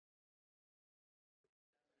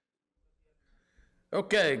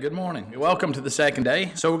Okay, good morning. Welcome to the second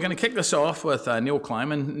day. So we're going to kick this off with NEAL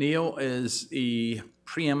KLEIMAN. Neil is the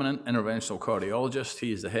preeminent interventional cardiologist.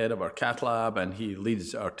 He's the head of our cath lab and he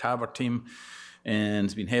leads our TAVR team and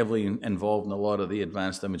has been heavily involved in a lot of the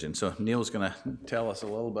advanced imaging. So Neil's going to tell us a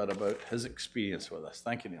little bit about his experience with us.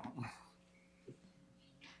 Thank you, Neil.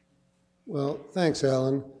 Well, thanks,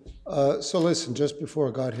 Alan. So listen, just before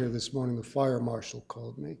I got here this morning, the fire marshal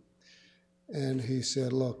called me. And he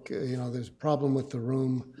said, look, there's a problem with the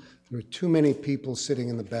room. There are too many people sitting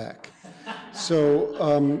in the back.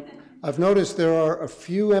 So I've noticed there are a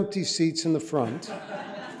few empty seats in the front.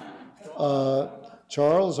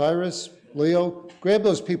 Charles, Iris, Leo, grab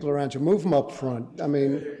those people around you, move them up front. I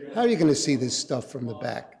mean, how are you going to see this stuff from the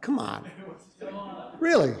back? Come on.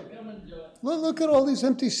 Really? Look at all these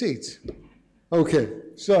empty seats. Okay,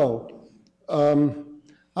 so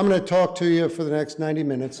I'm going to talk to you for the next 90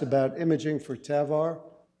 minutes about imaging for TAVR,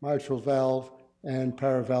 mitral valve, and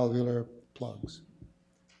paravalvular plugs.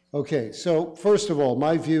 Okay, so first of all,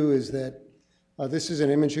 my view is that this is an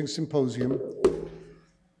imaging symposium.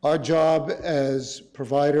 Our job as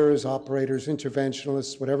providers, operators,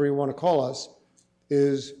 interventionalists, whatever you want to call us,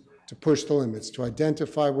 is to push the limits, to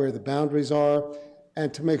identify where the boundaries are,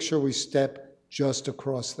 and to make sure we step just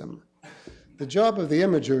across them. The job of the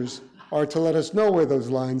imagers are to let us know where those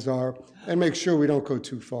lines are and make sure we don't go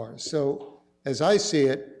too far. So as I see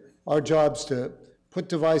it, our job's to put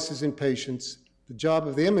devices in patients. The job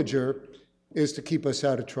of the imager is to keep us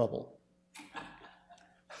out of trouble.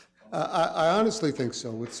 I honestly think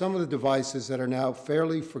so. With some of the devices that are now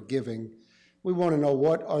fairly forgiving, we want to know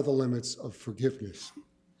what are the limits of forgiveness.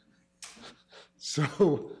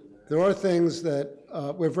 So there are things that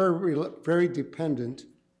we're very dependent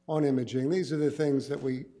on imaging. These are the things that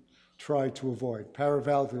we try to avoid.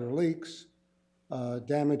 Paravalvular leaks,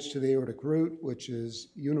 damage to the aortic root, which is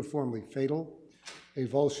uniformly fatal,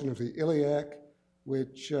 avulsion of the iliac,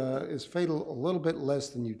 which is fatal a little bit less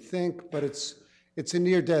than you'd think, but it's a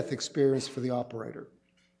near-death experience for the operator.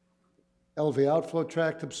 LV outflow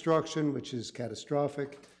tract obstruction, which is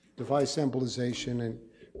catastrophic, device embolization, and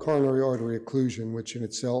coronary artery occlusion, which in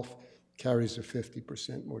itself carries a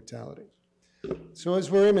 50% mortality. So as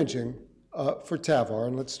we're imaging, for TAVR,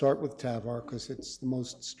 and let's start with TAVR because it's the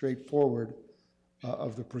most straightforward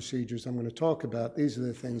of the procedures I'm going to talk about. These are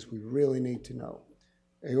the things we really need to know.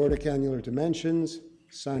 Aortic annular dimensions,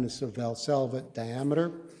 sinus of Valsalva,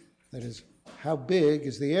 diameter, that is, how big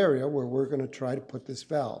is the area where we're going to try to put this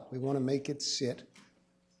valve. We want to make it sit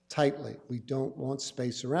tightly. We don't want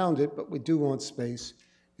space around it, but we do want space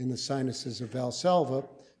in the sinuses of Valsalva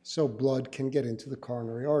so blood can get into the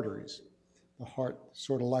coronary arteries. The heart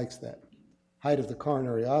sort of likes that. Height of the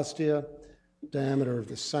coronary ostia, diameter of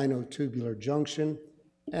the sinotubular junction,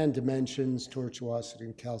 and dimensions, tortuosity,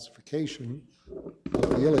 and calcification of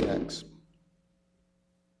the iliacs.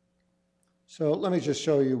 So let me just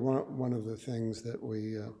show you one of the things that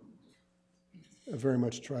we very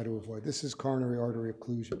much try to avoid. This is coronary artery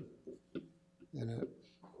occlusion. And,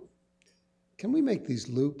 can we make these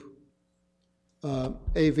loop?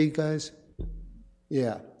 AV, guys?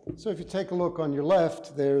 Yeah. So if you take a look on your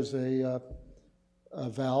left, there's a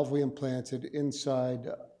valve we implanted inside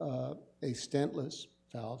a stentless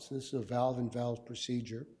valve. So this is a valve-in-valve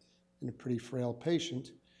procedure in a pretty frail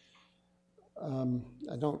patient.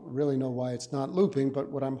 I don't really know why it's not looping, but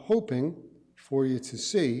what I'm hoping for you to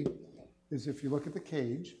see is if you look at the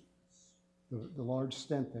cage, the large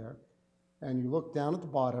stent there, and you look down at the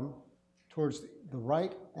bottom towards the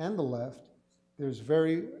right and the left, there's a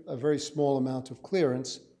very small amount of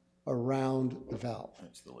clearance around the valve.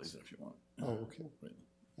 That's the laser if you want. Oh, okay.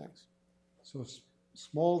 Thanks. So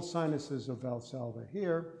small sinuses of Valsalva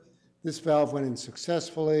here. This valve went in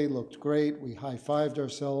successfully, looked great. We high-fived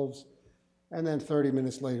ourselves. And then 30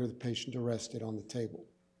 minutes later, the patient arrested on the table.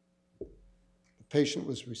 The patient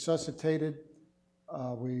was resuscitated.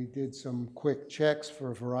 We did some quick checks for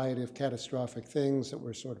a variety of catastrophic things that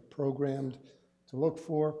we're sort of programmed to look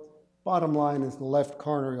for. Bottom line is the left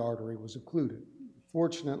coronary artery was occluded.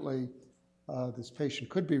 Fortunately, this patient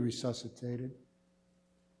could be resuscitated.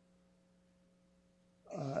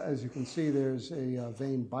 As you can see, there's a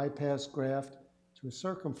vein bypass graft to a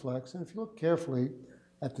circumflex. And if you look carefully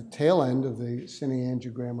at the tail end of the cine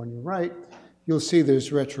angiogram on your right, you'll see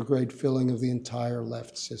there's retrograde filling of the entire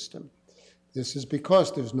left system. This is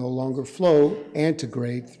because there's no longer flow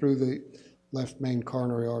antegrade through the left main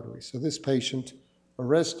coronary artery. So this patient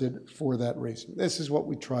arrested for that reason. This is what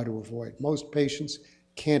we try to avoid. Most patients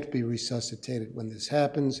can't be resuscitated when this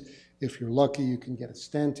happens. If you're lucky, you can get a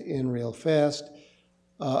stent in real fast,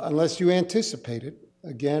 unless you anticipate it.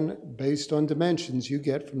 Again, based on dimensions you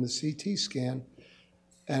get from the CT scan,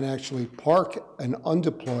 and actually park an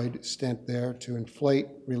undeployed stent there to inflate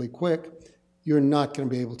really quick, you're not going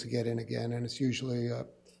to be able to get in again, and it's usually an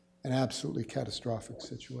absolutely catastrophic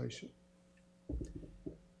situation.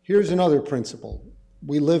 Here's another principle.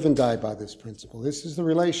 We live and die by this principle. This is the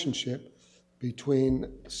relationship between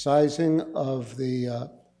sizing of the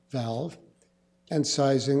valve and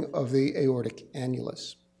sizing of the aortic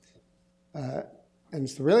annulus. And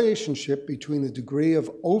it's the relationship between the degree of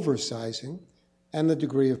oversizing and the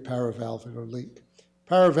degree of paravalvular leak.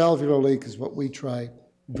 Paravalvular leak is what we try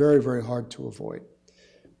very, very hard to avoid.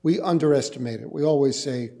 We underestimate it. We always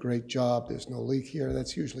say, great job, there's no leak here.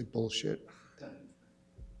 That's usually bullshit.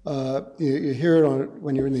 You hear it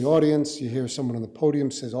when you're in the audience, you hear someone on the podium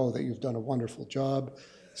says, oh, that you've done a wonderful job,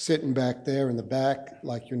 sitting back there in the back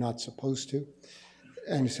like you're not supposed to.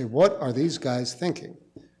 And you say, what are these guys thinking?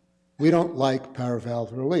 We don't like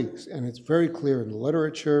paravalvular leaks, and it's very clear in the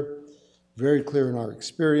literature, very clear in our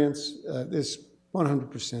experience. This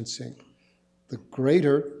 100% sync. The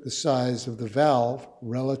greater the size of the valve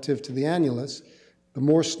relative to the annulus, the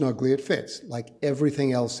more snugly it fits, like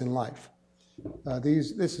everything else in life.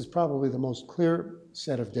 This is probably the most clear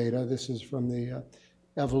set of data. This is from the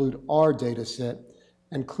Evolute R data set.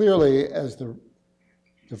 And clearly, as the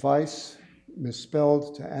device,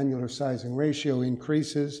 misspelled to annular sizing ratio,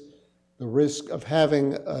 increases, the risk of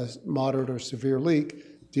having a moderate or severe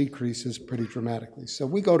leak decreases pretty dramatically. So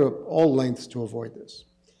we go to all lengths to avoid this.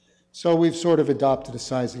 So we've sort of adopted a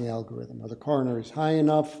sizing algorithm. Are the coronaries high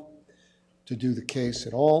enough to do the case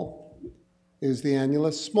at all? Is the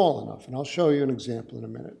annulus small enough? And I'll show you an example in a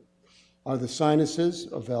minute. Are the sinuses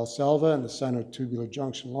of Valsalva and the sinotubular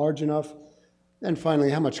junction large enough? And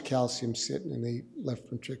finally, how much calcium sitting in the left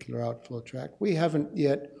ventricular outflow tract? We haven't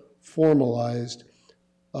yet formalized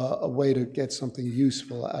a way to get something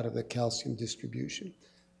useful out of the calcium distribution.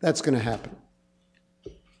 That's going to happen.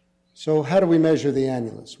 So how do we measure the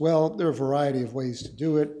annulus? Well, there are a variety of ways to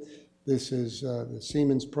do it. This is the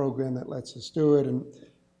Siemens program that lets us do it. And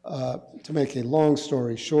to make a long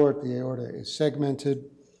story short, the aorta is segmented,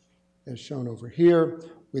 as shown over here.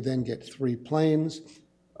 We then get 3 planes.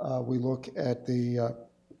 We look at the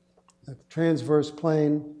transverse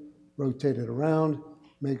plane, rotate it around,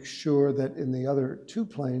 make sure that in the other 2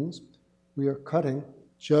 planes, we are cutting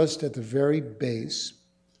just at the very base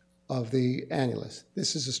of the annulus.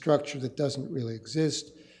 This is a structure that doesn't really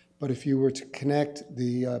exist, but if you were to connect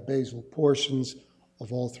the basal portions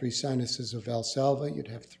of all 3 sinuses of Valsalva, you'd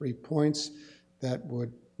have 3 points that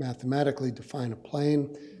would mathematically define a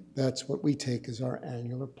plane. That's what we take as our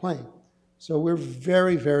annular plane. So we're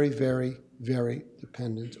very, very, very, very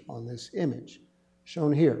dependent on this image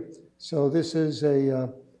shown here. So this is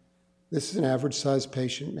an average-sized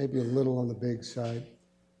patient, maybe a little on the big side,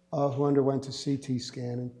 who underwent a CT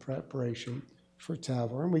scan in preparation for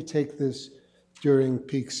TAVR. And we take this during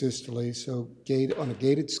peak systole, so on a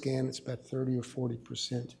gated scan, it's about 30 or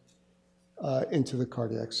 40% into the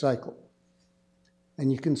cardiac cycle.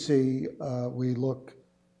 And you can see we look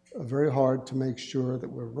very hard to make sure that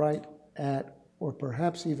we're right at, or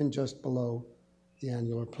perhaps even just below, the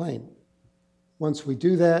annular plane. Once we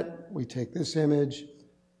do that, we take this image,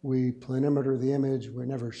 we planimeter the image. We're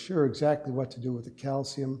never sure exactly what to do with the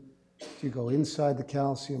calcium. Do you go inside the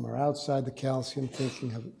calcium or outside the calcium, thinking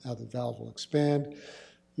how the valve will expand?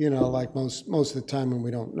 You know, like most of the time when we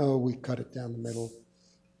don't know, we cut it down the middle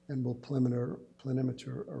and we'll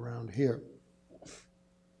planimeter around here.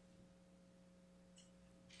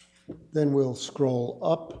 Then we'll scroll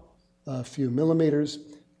up a few millimeters,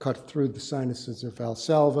 cut through the sinuses of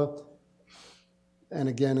Valsalva, and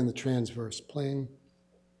again in the transverse plane.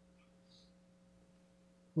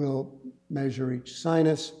 We'll measure each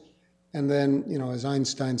sinus, and then, you know, as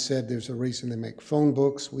Einstein said, there's a reason they make phone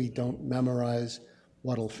books. We don't memorize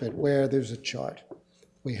what'll fit where. There's a chart.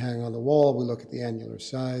 We hang on the wall, we look at the annular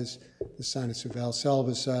size, the sinus of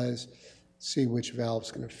Valsalva size, see which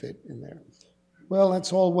valve's going to fit in there. Well,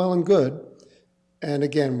 that's all well and good. And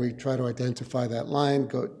again, we try to identify that line,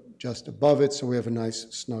 go just above it, so we have a nice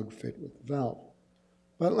snug fit with the valve.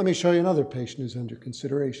 But let me show you another patient who's under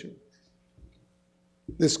consideration.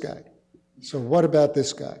 This guy. So what about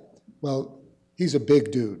this guy? Well, he's a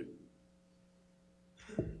big dude.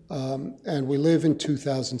 And we live in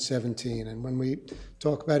 2017. And when we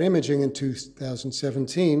talk about imaging in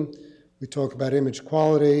 2017, we talk about image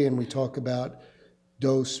quality and we talk about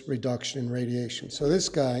dose reduction in radiation. So this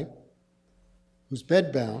guy, who's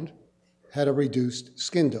bedbound, had a reduced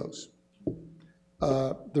skin dose.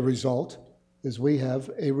 The result is we have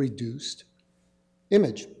a reduced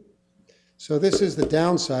image. So this is the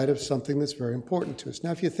downside of something that's very important to us.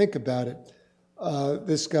 Now, if you think about it,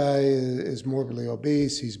 This guy is morbidly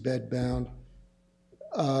obese. He's bedbound.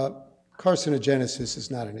 Carcinogenesis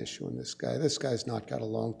is not an issue in this guy. This guy's not got a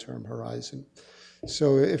long-term horizon.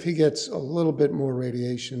 So if he gets a little bit more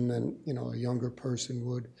radiation than a younger person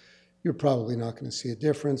would, you're probably not going to see a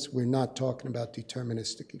difference. We're not talking about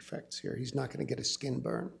deterministic effects here. He's not going to get a skin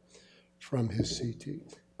burn from his CT.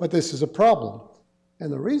 But this is a problem.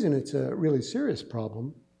 And the reason it's a really serious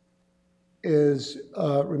problem is,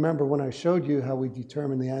 remember when I showed you how we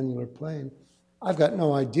determine the annular plane, I've got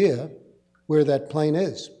no idea where that plane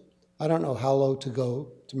is. I don't know how low to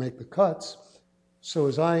go to make the cuts. So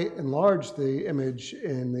as I enlarge the image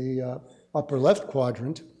in the upper left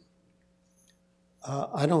quadrant,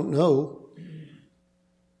 I don't know,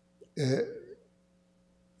 I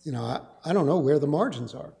don't know where the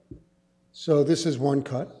margins are. So this is one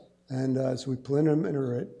cut, and as we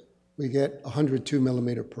preliminary it, we get 102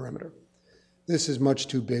 millimeter perimeter. This is much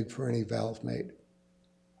too big for any valve made.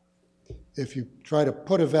 If you try to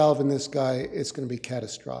put a valve in this guy, it's going to be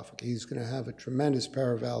catastrophic. He's going to have a tremendous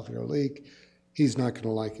paravalvular leak. He's not going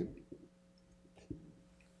to like it.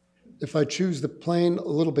 If I choose the plane a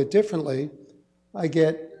little bit differently, I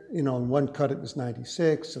get, in one cut it was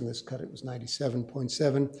 96, and this cut it was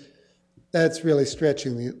 97.7. That's really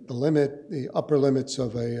stretching the limit, the upper limits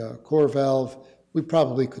of a core valve. We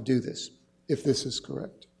probably could do this if this is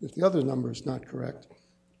correct. If the other number is not correct,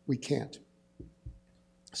 we can't.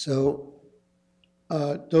 So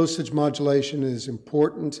dosage modulation is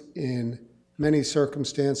important in many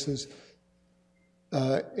circumstances.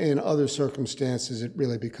 In other circumstances, it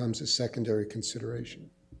really becomes a secondary consideration.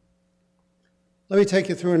 Let me take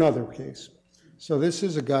you through another case. So this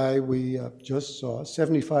is a guy we just saw,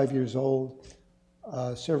 75 years old.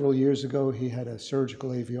 Several years ago, he had a surgical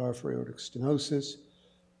AVR for aortic stenosis,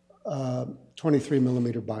 23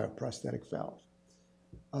 millimeter bioprosthetic valve.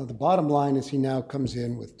 The bottom line is he now comes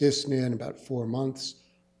in with dyspnea in about 4 months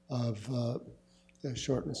of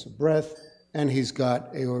shortness of breath, and he's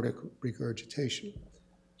got aortic regurgitation.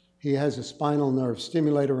 He has a spinal nerve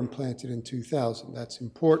stimulator implanted in 2000. That's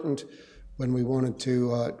important. When we wanted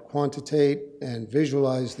to quantitate and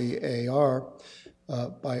visualize the AR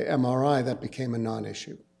by MRI, that became a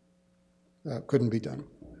non-issue. Couldn't be done,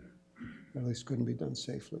 at least couldn't be done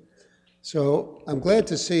safely. So I'm glad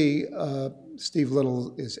to see Steve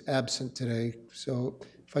Little is absent today. So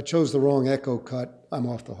if I chose the wrong echo cut, I'm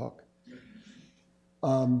off the hook.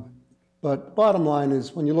 But bottom line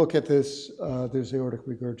is, when you look at this, there's aortic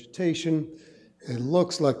regurgitation. It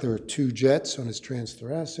looks like there are 2 jets on his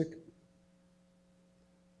transthoracic.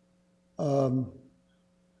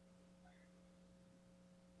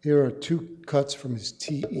 Here are 2 cuts from his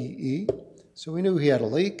TEE. So we knew he had a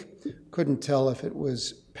leak. Couldn't tell if it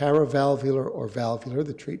was paravalvular or valvular.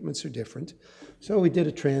 The treatments are different. So we did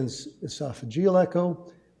a transesophageal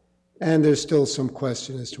echo, and there's still some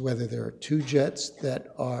question as to whether there are 2 jets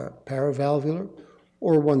that are paravalvular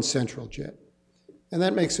or 1 central jet. And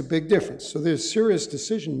that makes a big difference. So there's serious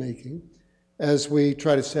decision-making as we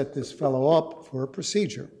try to set this fellow up for a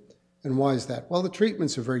procedure. And why is that? Well, the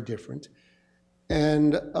treatments are very different.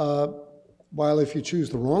 And while if you choose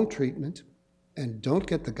the wrong treatment and don't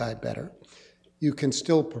get the guy better, you can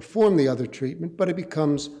still perform the other treatment, but it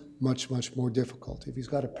becomes much, much more difficult. If he's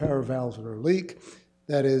got a paravalvular leak,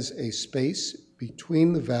 that is a space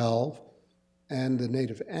between the valve and the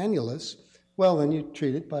native annulus, well, then you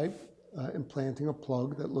treat it by implanting a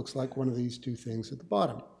plug that looks like one of these 2 things at the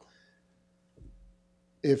bottom.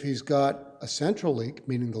 If he's got a central leak,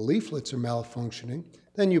 meaning the leaflets are malfunctioning,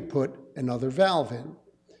 then you put another valve in.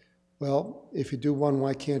 Well, if you do one,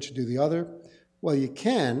 why can't you do the other? Well, you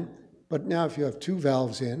can, but now if you have 2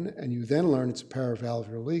 valves in and you then learn it's a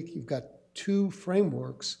paravalvular leak, you've got 2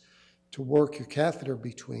 frameworks to work your catheter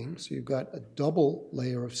between. So you've got a double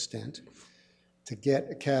layer of stent to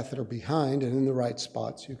get a catheter behind and in the right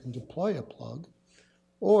spots. You can deploy a plug.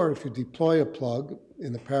 Or if you deploy a plug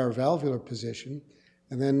in the paravalvular position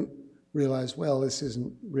and then realize, well, this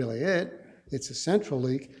isn't really it, it's a central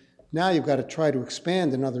leak, now you've got to try to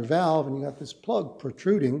expand another valve, and you got this plug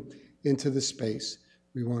protruding into the space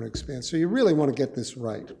we want to expand. So you really want to get this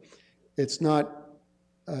right. It's not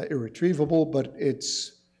irretrievable, but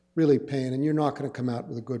it's really pain, and you're not going to come out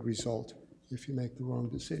with a good result if you make the wrong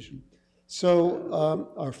decision.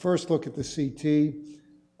 So our first look at the CT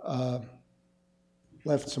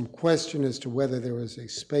left some question as to whether there was a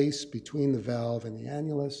space between the valve and the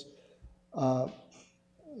annulus.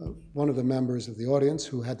 One of the members of the audience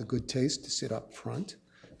who had the good taste to sit up front,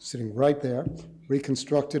 sitting right there,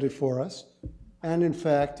 reconstructed it for us. And in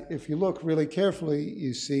fact, if you look really carefully,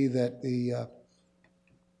 you see that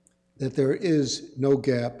that there is no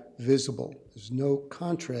gap visible. There's no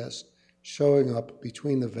contrast showing up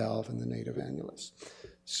between the valve and the native annulus.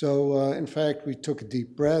 So, in fact, we took a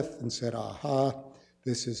deep breath and said, aha,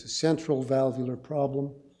 this is a central valvular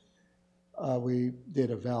problem. We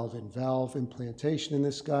did a valve-in-valve implantation in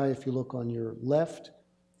this guy. If you look on your left,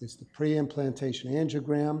 it's the pre-implantation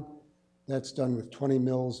angiogram. That's done with 20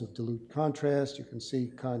 mils of dilute contrast. You can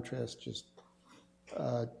see contrast just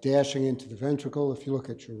dashing into the ventricle. If you look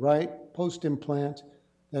at your right, post-implant,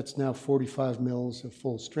 that's now 45 mils of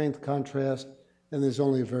full-strength contrast, and there's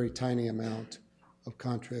only a very tiny amount of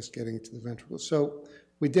contrast getting into the ventricle. So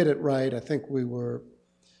we did it right. I think we were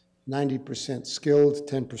 90% skilled,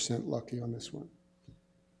 10% lucky on this one.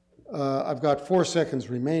 I've got 4 seconds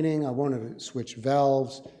remaining. I wanted to switch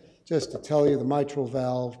valves. Just to tell you, the mitral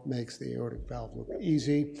valve makes the aortic valve look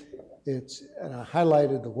easy. And I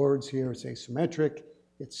highlighted the words here. It's asymmetric,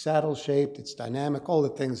 it's saddle-shaped, it's dynamic, all the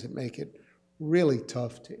things that make it really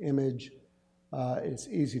tough to image. It's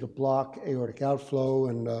easy to block aortic outflow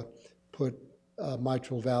and put a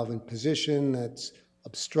mitral valve in position that's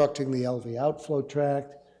obstructing the LV outflow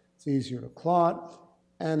tract. It's easier to clot,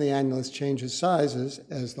 and the annulus changes sizes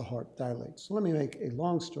as the heart dilates. So let me make a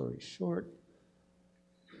long story short.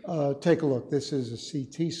 Take a look. This is a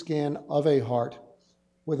CT scan of a heart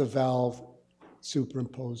with a valve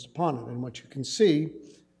superimposed upon it. And what you can see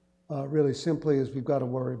really simply is we've got to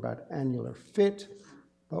worry about annular fit,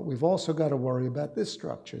 but we've also got to worry about this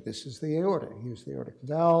structure. This is the aorta. Here's the aortic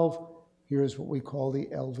valve. Here's what we call the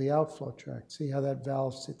LV outflow tract. See how that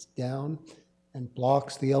valve sits down and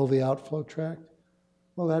blocks the LV outflow tract?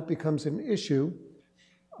 Well, that becomes an issue.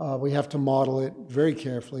 We have to model it very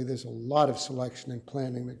carefully. There's a lot of selection and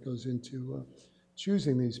planning that goes into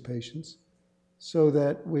choosing these patients so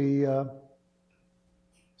that we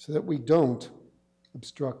don't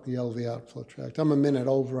obstruct the LV outflow tract. I'm a minute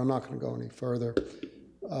over. I'm not going to go any further,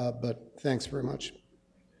 but thanks very much.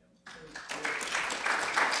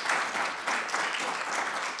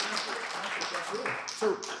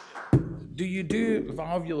 So, do you do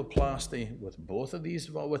valvuloplasty with both of these,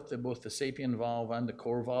 both the sapien valve and the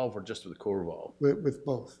core valve, or just with the core valve? With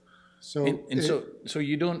both. So, so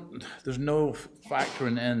you don't, there's no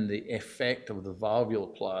factoring in the effect of the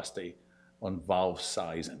valvuloplasty on valve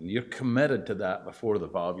sizing. You're committed to that before the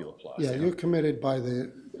valvuloplasty. Yeah, you're committed by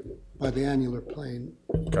the annular plane.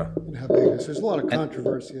 Okay. And how big it is. There's a lot of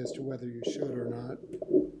controversy as to whether you should or not.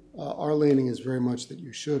 Our leaning is very much that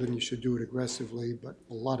you should, and you should do it aggressively, but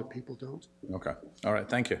a lot of people don't. Okay. All right.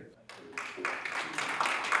 Thank you.